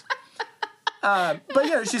Holland. But, you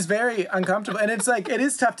know, she's very uncomfortable. And it's like, it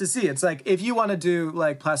is tough to see. It's like, if you want to do,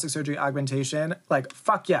 like, plastic surgery augmentation, like,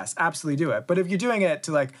 fuck yes, absolutely do it. But if you're doing it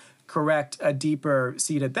to, like, correct a deeper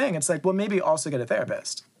seated thing, it's like, well, maybe also get a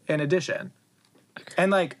therapist in addition.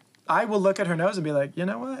 And, like, I will look at her nose and be like, you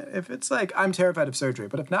know what? If it's like, I'm terrified of surgery,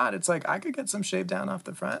 but if not, it's like, I could get some shave down off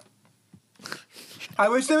the front. I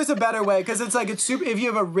wish there was a better way, because it's like, it's super, if you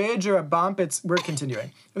have a ridge or a bump, we're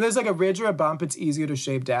continuing. If there's like a ridge or a bump, it's easier to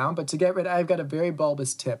shave down, but to get rid, I've got a very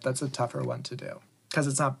bulbous tip. That's a tougher one to do. Because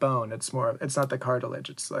it's not bone, it's not the cartilage.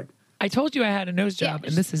 It's like, I told you I had a nose job,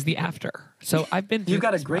 and this is the after. So I've been through you've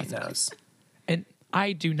got a this great process. nose. And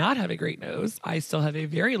I do not have a great nose. I still have a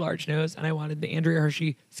very large nose, and I wanted the Andrea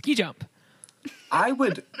Hershey ski jump. I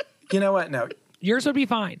would, you know what? No. Yours would be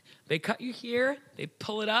fine. They cut you here, they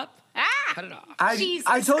pull it up, cut it off. Jesus.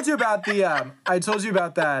 I told you about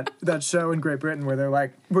that show in Great Britain where they're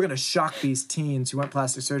like, we're gonna shock these teens who want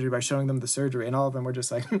plastic surgery by showing them the surgery, and all of them were just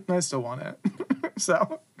like, I still want it.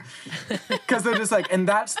 So, because they're just like, and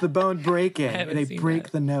that's the bone breaking. haven't And they seen break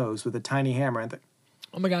that. the nose with a tiny hammer. And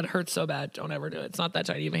Oh my God, it hurts so bad. Don't ever do it. It's not that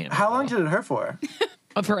tiny of a hammer. how long did it hurt for?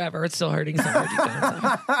 Forever. It's still hurting somewhere deep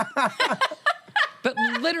down inside. But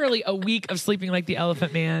literally a week of sleeping like the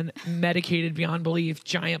Elephant Man, medicated beyond belief,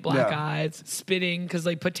 giant black Yeah. eyes, spitting because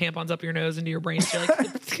they put tampons up your nose into your brain. So you're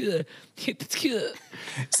like, it's good. It's good.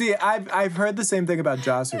 See, I've heard the same thing about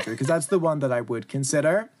jaw surgery because that's the one that I would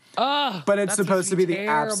consider, Oh, but it's that's supposed to be the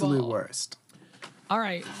terrible. absolute worst. All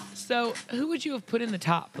right. So who would you have put in the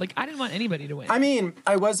top? Like, I didn't want anybody to win. I mean,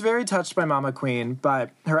 I was very touched by Mama Queen,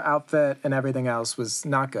 but her outfit and everything else was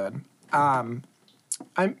not good.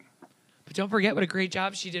 But don't forget what a great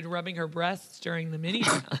job she did rubbing her breasts during the mini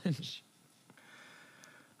challenge.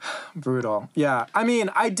 Brutal. Yeah. I mean,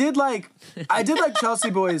 I did like Chelsea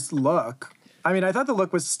Boy's look. I mean, I thought the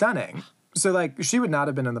look was stunning. So like she would not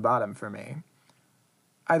have been in the bottom for me.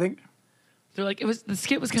 I think They're like, the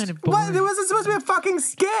skit was kind of boring. what? It wasn't supposed to be a fucking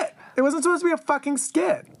skit. It wasn't supposed to be a fucking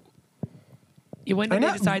skit. When did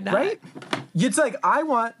they decide that? Right? It's like I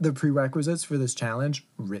want the prerequisites for this challenge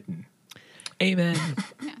written. Amen.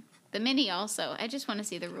 Yeah. The mini also. I just want to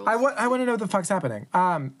see the rules. I want to know what the fuck's happening.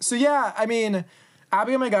 So yeah, I mean,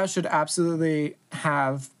 Abigail My Gosh should absolutely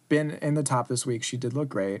have been in the top this week. She did look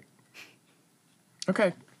great.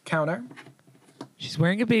 Okay, counter. She's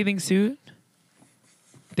wearing a bathing suit.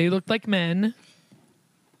 They looked like men.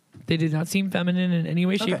 They did not seem feminine in any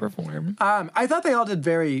way, shape, Okay. or form. I thought they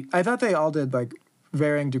all did like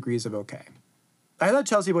varying degrees of okay. I thought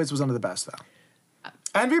Chelsea Boyce was one of the best though.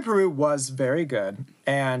 Envy Peru was very good,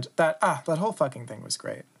 and that whole fucking thing was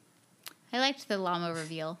great. I liked the llama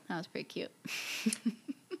reveal. That was pretty cute.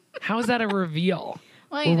 How is that a reveal?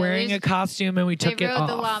 Well, We're wearing a costume and we They took it rode off.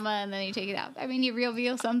 the llama and then you take it out. I mean, you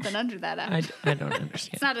reveal something under that. I don't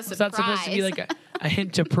understand. It's not a Was that supposed to be surprise. like a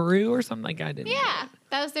hint to Peru or something? Like I didn't. Yeah,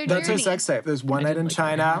 that was their That's her journey. sex tape. There's one I night in didn't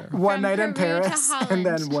like China, that. one From night in Peru to Paris, and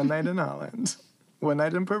then Holland. one night in Holland. One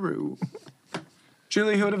night in Peru.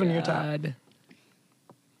 Julie, who would have been your top? God.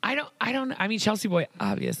 I mean, Chelsea Boy,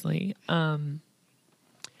 obviously.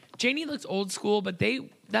 Janie looks old school, but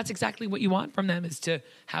that's exactly what you want from them is to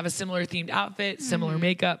have a similar themed outfit, similar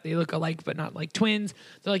makeup. They look alike, but not like twins.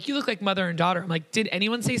 They're like, you look like mother and daughter. I'm like, did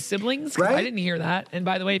anyone say siblings? 'Cause I Right? didn't hear that. And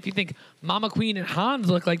by the way, if you think Mama Queen and Hans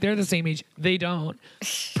look like they're the same age, they don't.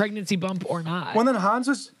 Pregnancy bump or not. Well, then Hans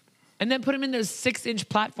was. And then put him in those 6-inch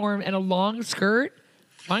platform and a long skirt.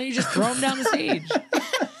 Why don't you just throw him down the stage?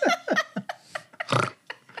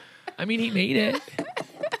 I mean, he made it.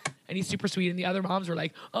 And he's super sweet. And the other moms were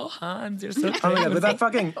like, oh, Hans, you're so cute. Oh my god, with that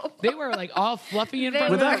fucking They were like all fluffy in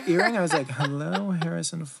front with of him. that earring, I was like, "Hello,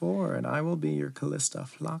 Harrison Ford. I will be your Callista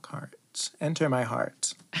Flockhart. Enter my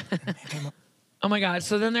heart." Oh my God.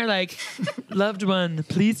 So then they're like, loved one,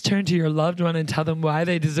 please turn to your loved one and tell them why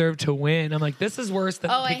they deserve to win. I'm like, this is worse than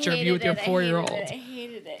a picture of you with your 4-year-old. I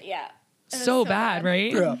hated it. Yeah. It was So bad,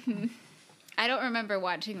 right? Yeah. I don't remember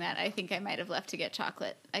watching that. I think I might have left to get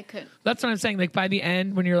chocolate. I couldn't. That's what I'm saying. Like by the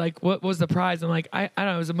end, when you're like, what was the prize? I'm like, I don't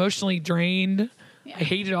know. I was emotionally drained. Yeah. I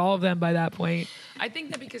hated all of them by that point. I think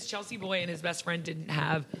that because Chelsea Boy and his best friend didn't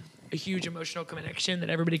have a huge emotional connection that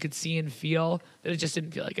everybody could see and feel, that it just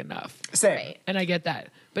didn't feel like enough. Same. Right. And I get that.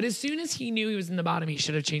 But as soon as he knew he was in the bottom, he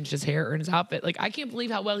should have changed his hair or his outfit. Like, I can't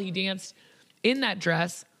believe how well he danced in that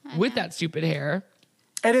dress with that stupid hair.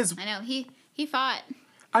 It is. I know he fought.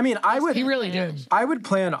 I mean, He really did. I would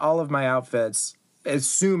plan all of my outfits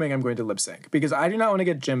assuming I'm going to lip sync because I do not want to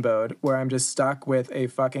get Jimbo'd where I'm just stuck with a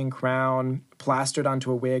fucking crown plastered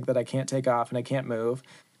onto a wig that I can't take off and I can't move.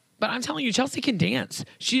 But I'm telling you, Chelsea can dance.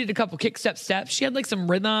 She did a couple kick steps. She had like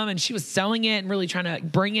some rhythm and she was selling it and really trying to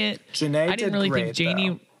bring it. Janae I didn't did really great, think Janie.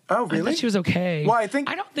 though. Oh, I really? thought she was okay. Well, I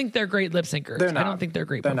don't think they're great lip syncers. They're I not. don't think they're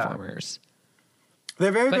great They're not. performers.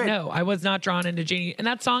 They're very But great. no, I was not drawn into Janie. And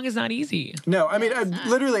that song is not easy. No, I mean,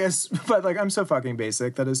 literally, but like, I'm so fucking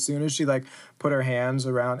basic that as soon as she like put her hands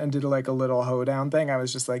around and did like a little hoedown thing, I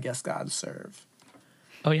was just like, yes, God, serve.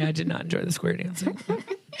 Oh yeah, I did not enjoy the square dancing.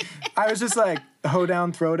 I was just like,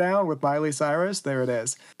 hoedown, throwdown with Miley Cyrus. There it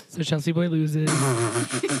is. So Chelsea Boy loses.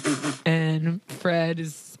 And Fred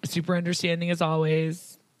is super understanding as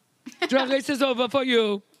always. Drag race is over for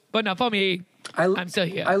you, but not for me. I'm still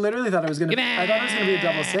here. I literally thought I was gonna. Give I thought it was gonna be a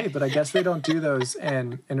double it. save, but I guess they don't do those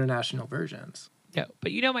in international versions. No,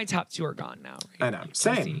 but you know my top two are gone now. Right? I know.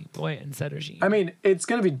 Same. Chelsea Boy and Sedergy. I mean, it's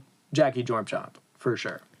gonna be Jackie Jorm Chomp for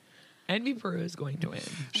sure. Envy Peru is going to win.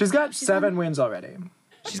 She's got 7 wins already.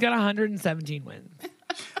 She's got 117 wins.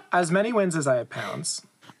 As many wins as I have pounds.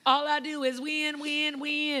 All I do is win, win,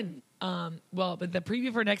 win. Well, but the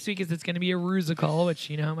preview for next week is it's going to be a rusical, which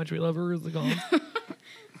you know how much we love a rusical.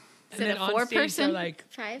 Is it a 4-person? Like,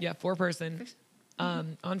 5? yeah, 4-person.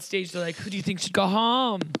 On stage, they're like, "Who do you think should go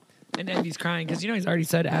home?" And Envy's crying because you know he's already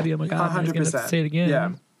said Abby. Oh my God, he's going to have to say it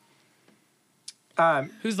again. Yeah.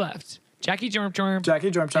 Who's left? Jackie Jorm Jorm,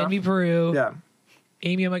 Jackie Jorm Chomp. Envy Peru, Yeah.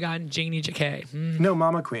 Amy. Oh my God, and Janie Jacquet. No,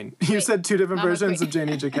 Mama Queen. You said 2 different Mama versions Queen. of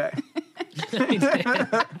Janie Jacquet.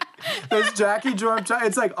 There's Jackie Jorm Chomp.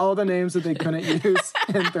 It's like all the names that they couldn't use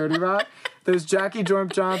in 30 Rock. There's Jackie Jorm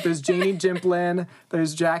Chomp. There's Janie Jimplin.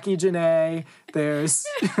 There's Jackie Janae. There's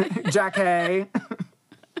Jacquet.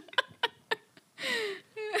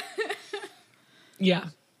 Yeah.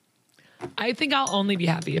 I think I'll only be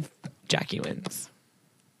happy if Jackie wins.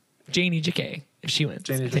 Janie Jacquet, if she wins.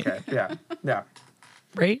 Janie I think. Jacquet. Yeah. Yeah.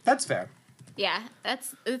 Right? That's fair. Yeah,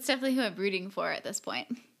 that's definitely who I'm rooting for at this point.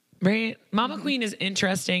 Right? Mama Mm-hmm. Queen is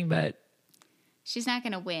interesting, but She's not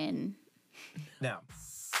gonna win. No.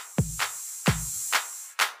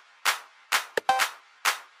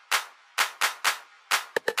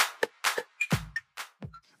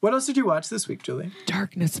 What else did you watch this week, Julie?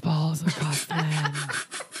 darkness falls across the land.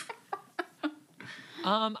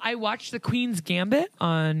 I watched The Queen's Gambit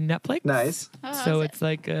on Netflix. Nice. Oh, So is it's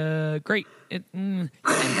like great. But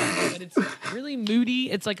it's really moody.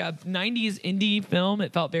 It's like a 90s indie film.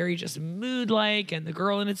 It felt very just mood-like, and the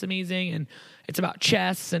girl in it's amazing. And it's about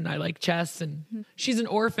chess, and I like chess. And she's an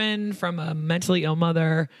orphan from a mentally ill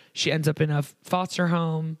mother. She ends up in a foster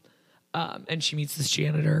home, and she meets this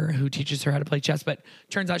janitor who teaches her how to play chess. But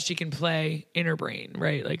turns out she can play in her brain,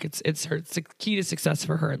 right? Like it's her key to success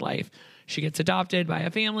for her in life. She gets adopted by a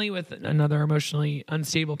family with another emotionally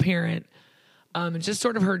unstable parent. It's just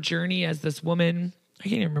sort of her journey as this woman. I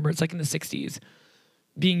can't even remember. It's like in the 60s,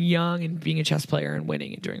 being young and being a chess player and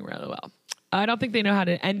winning and doing really well. I don't think they know how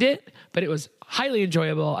to end it, but it was highly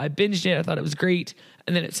enjoyable. I binged it. I thought it was great.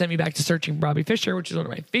 And then it sent me back to Searching for Bobby Fischer, which is one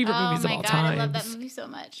of my favorite Oh movies my of all God, time. I love that movie so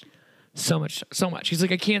much. So much. He's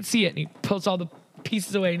like, I can't see it. And he pulls all the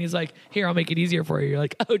pieces away and he's like, here, I'll make it easier for you. You're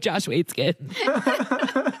like, oh, Josh Waitzkin.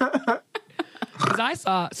 Because I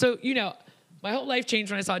saw, so, you know, my whole life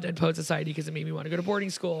changed when I saw Dead Poet Society because it made me want to go to boarding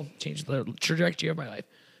school, changed the trajectory of my life.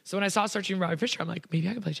 So when I saw Searching for Bobby Fischer, I'm like, maybe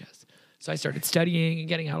I can play chess. So I started studying and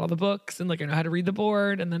getting out all the books and like I know how to read the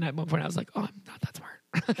board. And then at one point I was like, oh, I'm not that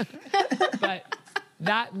smart. But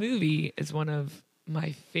that movie is one of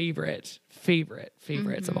my favorites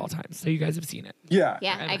of all time. So you guys have seen it. Yeah.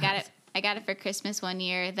 Yeah, Right I on got house. it. I got it for Christmas one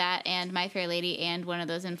year. That and My Fair Lady and one of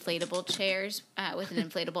those inflatable chairs with an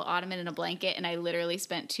inflatable ottoman and a blanket. And I literally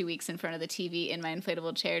spent 2 weeks in front of the TV in my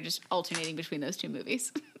inflatable chair, just alternating between those two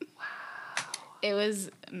movies. Wow, it was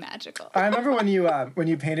magical. I remember when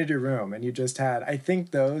you painted your room and you just had, I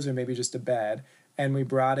think those or maybe just a bed, and we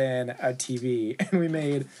brought in a TV and we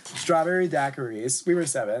made strawberry daiquiris. We were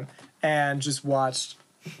 7 and just watched,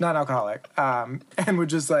 non-alcoholic, and would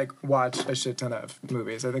just like watch a shit ton of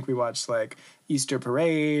movies. I think we watched like Easter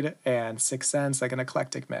Parade and Sixth Sense, like an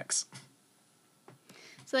eclectic mix.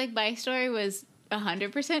 So like my story was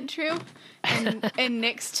 100% true, and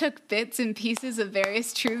Nick's took bits and pieces of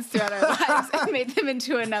various truths throughout our lives and made them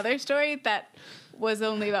into another story that was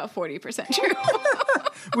only about 40% true.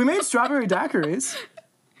 We made strawberry daiquiris.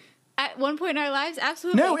 At one point in our lives,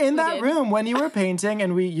 absolutely. No, in we that did. room when you were painting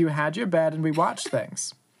and you had your bed and we watched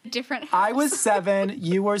things. Different house. I was 7,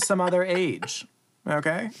 you were some other age.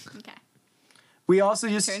 Okay? Okay. We also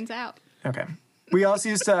used Turns out. Okay. We also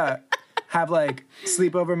used to have like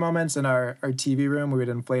sleepover moments in our TV room where we'd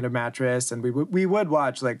inflate a mattress and we would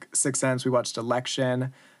watch like Sixth Sense, we watched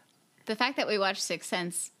Election. The fact that we watched Sixth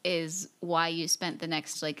Sense is why you spent the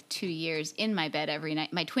next like 2 years in my bed every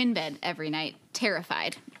night, my twin bed every night,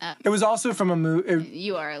 terrified. It was also from a movie.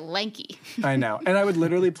 You are lanky. I know. And I would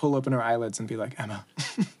literally pull open her eyelids and be like, Emma.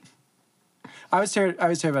 I was terrified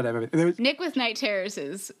of everything. There was, Nick with night terrors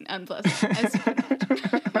is unpleasant. As-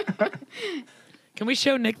 Can we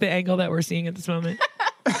show Nick the angle that we're seeing at this moment?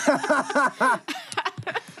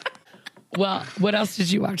 Well, what else did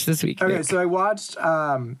you watch this week? okay, Nick? so I watched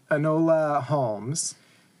Enola Holmes,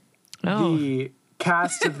 Oh, the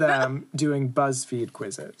cast of them doing BuzzFeed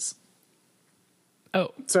quizzes.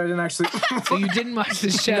 oh, So I didn't actually. so you didn't watch the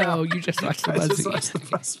show? No. You just watched the I just BuzzFeed. watched the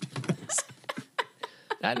BuzzFeed quiz.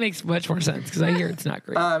 That makes much more sense because I hear it's not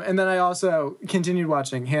great. And then I also continued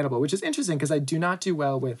watching Hannibal, which is interesting because I do not do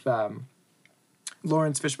well with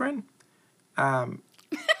Lawrence Fishburne. I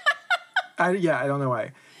don't know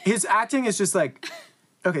why. His acting is just like,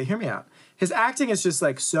 okay, hear me out. His acting is just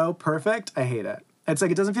like so perfect. I hate it. It's like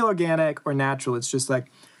it doesn't feel organic or natural. It's just like,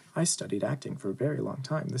 I studied acting for a very long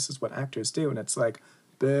time. This is what actors do. And it's like,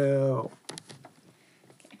 boo.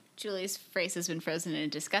 Julie's face has been frozen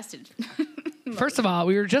and disgusted. First of all,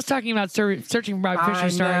 we were just talking about Searching for Bobby Fischer I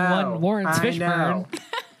starring know. one Lawrence I Fishburne. know.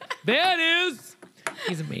 There it is.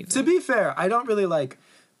 He's amazing. To be fair, I don't really like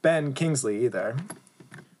Ben Kingsley either.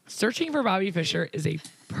 Searching for Bobby Fischer is a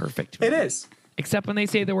perfect movie. It is. Except when they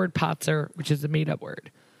say the word Potzer, which is a made-up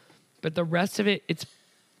word. But the rest of it, it's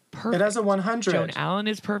perfect. It has a 100. Joan Allen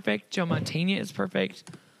is perfect. Joe Mantegna is perfect.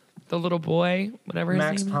 The little boy, whatever his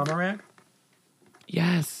Max name is. Pomeranc.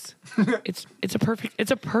 Yes. it's a perfect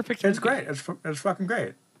It's movie. great. It's fucking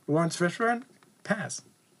great. Lawrence Fishburne, pass.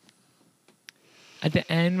 At the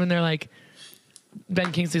end when they're like,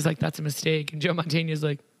 Ben Kingsley's like, that's a mistake. And Joe Mantegna's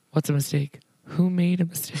like, what's a mistake? Who made a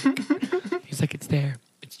mistake? He's like, it's there.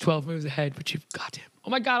 It's 12 moves ahead, but you've got him. Oh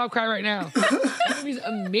my God, I'll cry right now. That movie's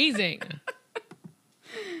amazing.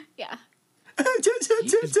 Yeah.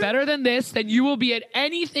 He's better than this, than you will be at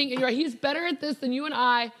anything. And you're like, he's better at this than you and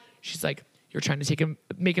I. She's like, you're trying to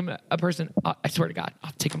make him a person. I swear to God,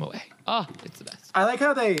 I'll take him away. Oh, it's the best. I like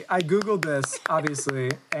how I Googled this,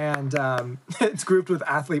 obviously, and it's grouped with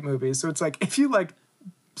athlete movies. So it's like, if you like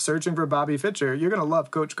Searching for Bobby Fischer, you're going to love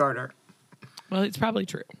Coach Carter. Well, it's probably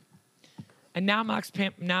true. And now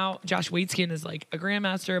Josh Waitzkin is like a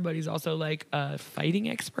grandmaster, but he's also like a fighting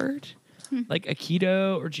expert, like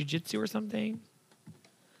Aikido or Jiu-Jitsu or something.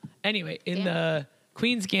 Anyway, in the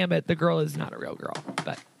Queen's Gambit, the girl is not a real girl,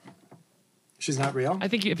 but She's not real? I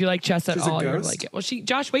think if you like chess at She's a all, you're ghost? like it. Well,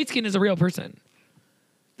 Josh Waitzkin is a real person.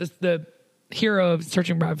 The hero of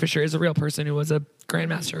Searching for Bobby Fischer is a real person who was a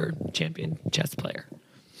grandmaster champion chess player.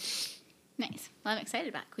 Nice. Well, I'm excited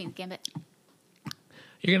about Queen's Gambit.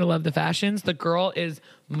 You're gonna love the fashions. The girl is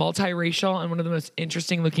multiracial and one of the most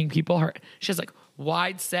interesting looking people. She has like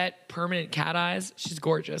wide set, permanent cat eyes. She's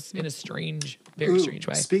gorgeous in a strange, very strange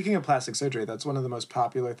way. Speaking of plastic surgery, that's one of the most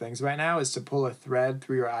popular things right now is to pull a thread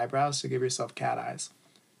through your eyebrows to give yourself cat eyes.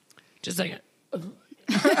 Just like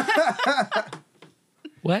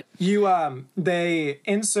what? They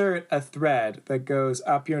insert a thread that goes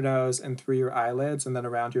up your nose and through your eyelids and then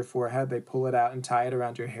around your forehead. They pull it out and tie it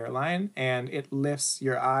around your hairline, and it lifts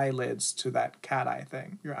your eyelids to that cat eye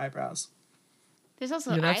thing, your eyebrows. There's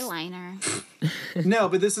also Yeah, that's- eyeliner. No,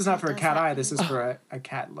 but this is not for a does cat that? eye. This is for a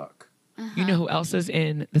cat look. You know who else is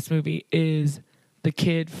in this movie is the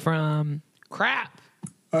kid from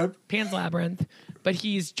Pan's Labyrinth, but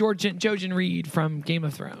he's Jojen Reed from Game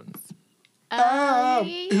of Thrones.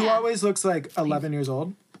 Who always looks like 11 years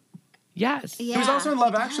old. Yes. Yeah. He was also in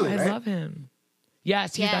Love Actually, I right? love him.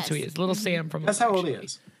 Yes, that's who he is. Little Sam from That's Love how old he Actually.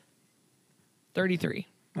 is. 33.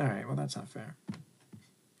 All right, well, that's not fair.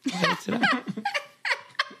 I looked it up.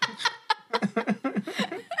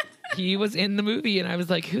 He was in the movie, and I was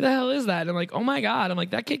like, who the hell is that? And I'm like, oh my God. I'm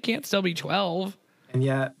like, that kid can't still be 12. And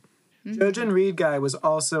yet, Jojen Reed guy was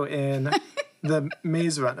also in The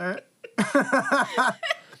Maze Runner.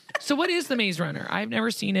 So what is The Maze Runner? I've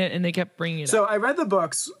never seen it, and they kept bringing it So up. I read the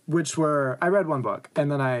books, I read one book, and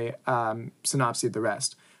then I synopsised the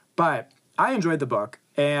rest. But I enjoyed the book,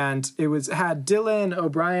 and had Dylan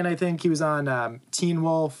O'Brien, I think. He was on Teen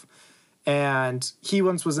Wolf, and he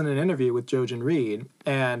once was in an interview with Jojen Reed,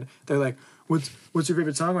 and they're like, what's your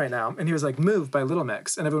favorite song right now? And he was like, Move by Little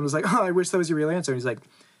Mix. And everyone was like, oh, I wish that was your real answer. And he's like,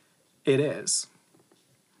 it is.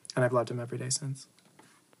 And I've loved him every day since.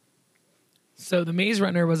 So the Maze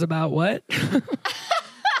Runner was about what?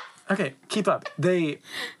 Okay, keep up. They're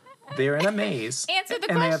in a maze. Answer the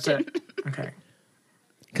and question. They have to, okay,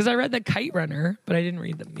 Because I read the Kite Runner, but I didn't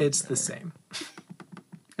read the Maze it's Runner. the same.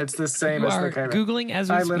 It's the same You as are the Kite Googling as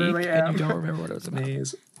we I speak, literally and am. you don't remember what it was about.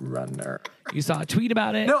 Maze Runner. You saw a tweet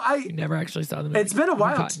about it. No, You never actually saw the movie. It's been a You've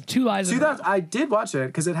while. caught two lies in a row. I did watch it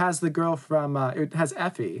because it has the girl from. It has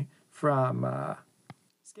Effie from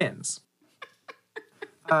Skins.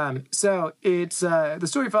 So it's the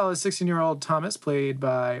story follows 16-year-old Thomas, played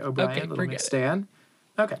by O'Brien, Okay, Little forget Nick it. Stan.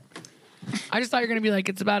 Okay, I just thought you were going to be like,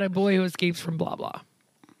 it's about a boy who escapes from blah, blah.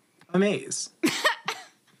 a maze.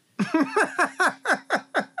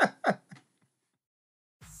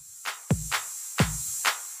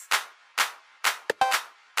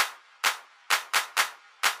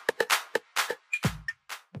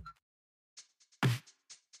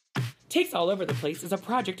 Takes All Over the Place is a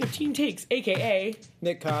project of Team Takes, a.k.a.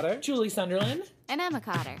 Nick Cotter. Julie Sunderland, And Emma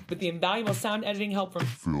Cotter. with the invaluable sound editing help from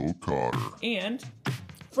Phil Cotter. and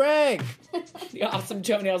Frank. the awesome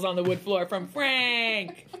toenails on the wood floor from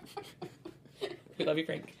Frank. We love you,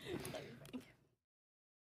 Frank.